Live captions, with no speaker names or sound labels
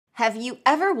Have you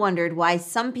ever wondered why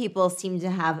some people seem to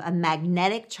have a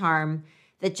magnetic charm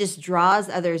that just draws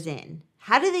others in?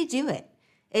 How do they do it?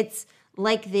 It's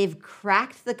like they've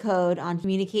cracked the code on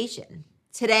communication.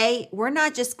 Today, we're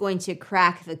not just going to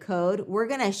crack the code, we're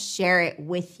going to share it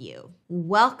with you.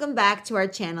 Welcome back to our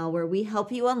channel where we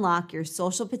help you unlock your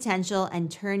social potential and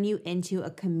turn you into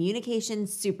a communication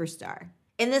superstar.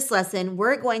 In this lesson,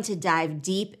 we're going to dive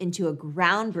deep into a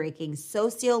groundbreaking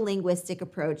sociolinguistic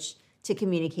approach to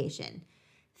communication.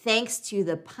 Thanks to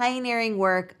the pioneering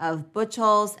work of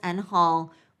Buchholz and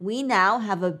Hall, we now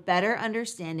have a better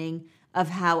understanding of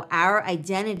how our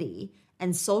identity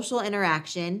and social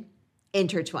interaction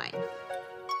intertwine.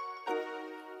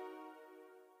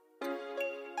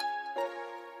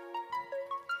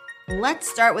 Let's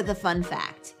start with a fun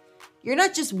fact. You're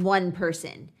not just one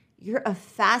person. You're a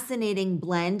fascinating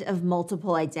blend of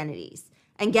multiple identities.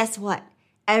 And guess what?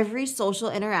 Every social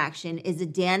interaction is a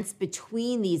dance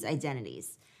between these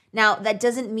identities. Now, that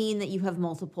doesn't mean that you have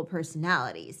multiple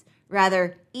personalities.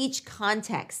 Rather, each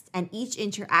context and each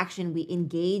interaction we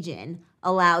engage in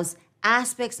allows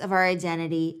aspects of our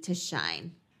identity to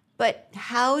shine. But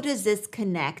how does this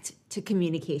connect to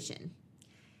communication?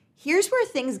 Here's where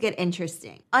things get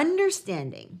interesting.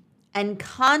 Understanding and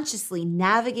consciously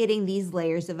navigating these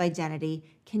layers of identity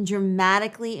can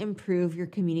dramatically improve your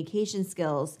communication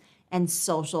skills and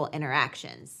social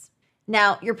interactions.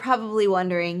 Now, you're probably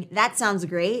wondering, that sounds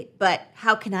great, but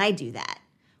how can I do that?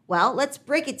 Well, let's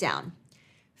break it down.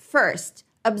 First,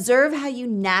 observe how you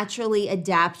naturally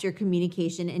adapt your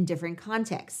communication in different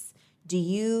contexts. Do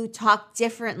you talk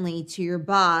differently to your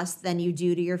boss than you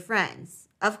do to your friends?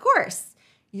 Of course,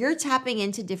 you're tapping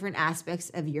into different aspects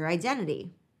of your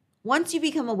identity. Once you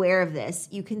become aware of this,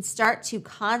 you can start to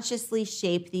consciously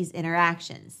shape these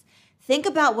interactions. Think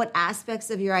about what aspects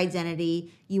of your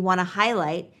identity you want to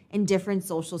highlight in different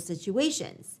social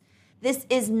situations. This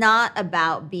is not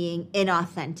about being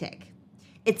inauthentic.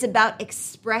 It's about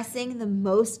expressing the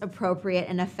most appropriate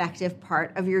and effective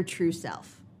part of your true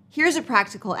self. Here's a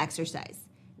practical exercise.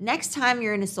 Next time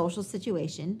you're in a social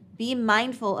situation, be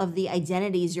mindful of the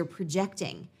identities you're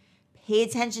projecting. Pay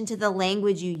attention to the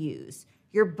language you use,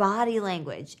 your body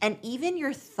language, and even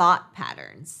your thought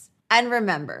patterns. And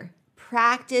remember,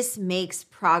 practice makes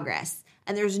progress,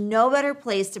 and there's no better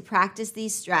place to practice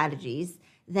these strategies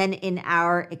than in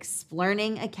our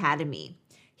Explearning Academy.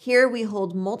 Here we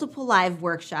hold multiple live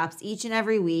workshops each and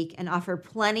every week and offer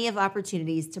plenty of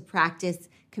opportunities to practice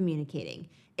communicating.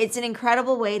 It's an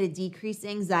incredible way to decrease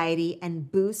anxiety and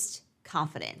boost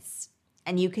confidence.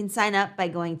 And you can sign up by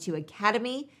going to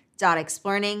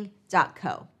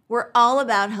academy.explearning.co. We're all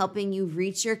about helping you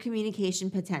reach your communication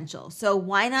potential, so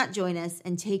why not join us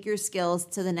and take your skills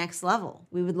to the next level?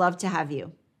 We would love to have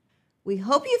you. We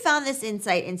hope you found this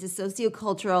insight into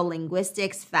sociocultural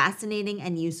linguistics fascinating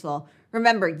and useful.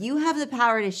 Remember, you have the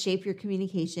power to shape your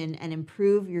communication and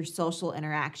improve your social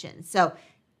interactions. So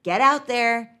get out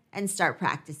there and start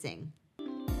practicing.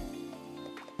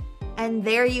 And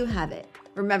there you have it.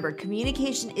 Remember,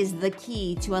 communication is the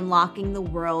key to unlocking the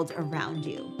world around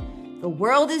you. The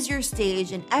world is your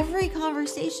stage and every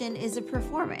conversation is a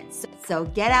performance. So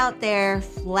get out there,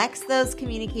 flex those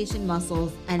communication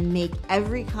muscles, and make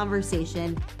every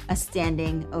conversation a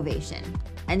standing ovation.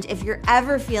 And if you're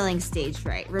ever feeling stage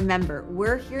fright, remember,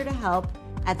 we're here to help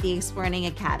at the Explearning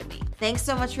Academy. Thanks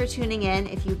so much for tuning in.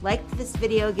 If you liked this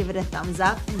video, give it a thumbs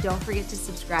up and don't forget to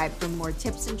subscribe for more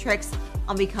tips and tricks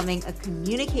on becoming a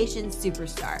communication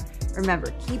superstar.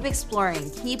 Remember, keep exploring,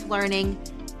 keep learning,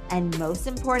 and most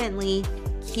importantly,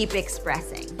 keep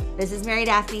expressing. This is Mary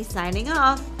Daphne signing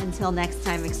off. Until next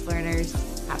time,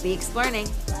 Explearners, happy explearning.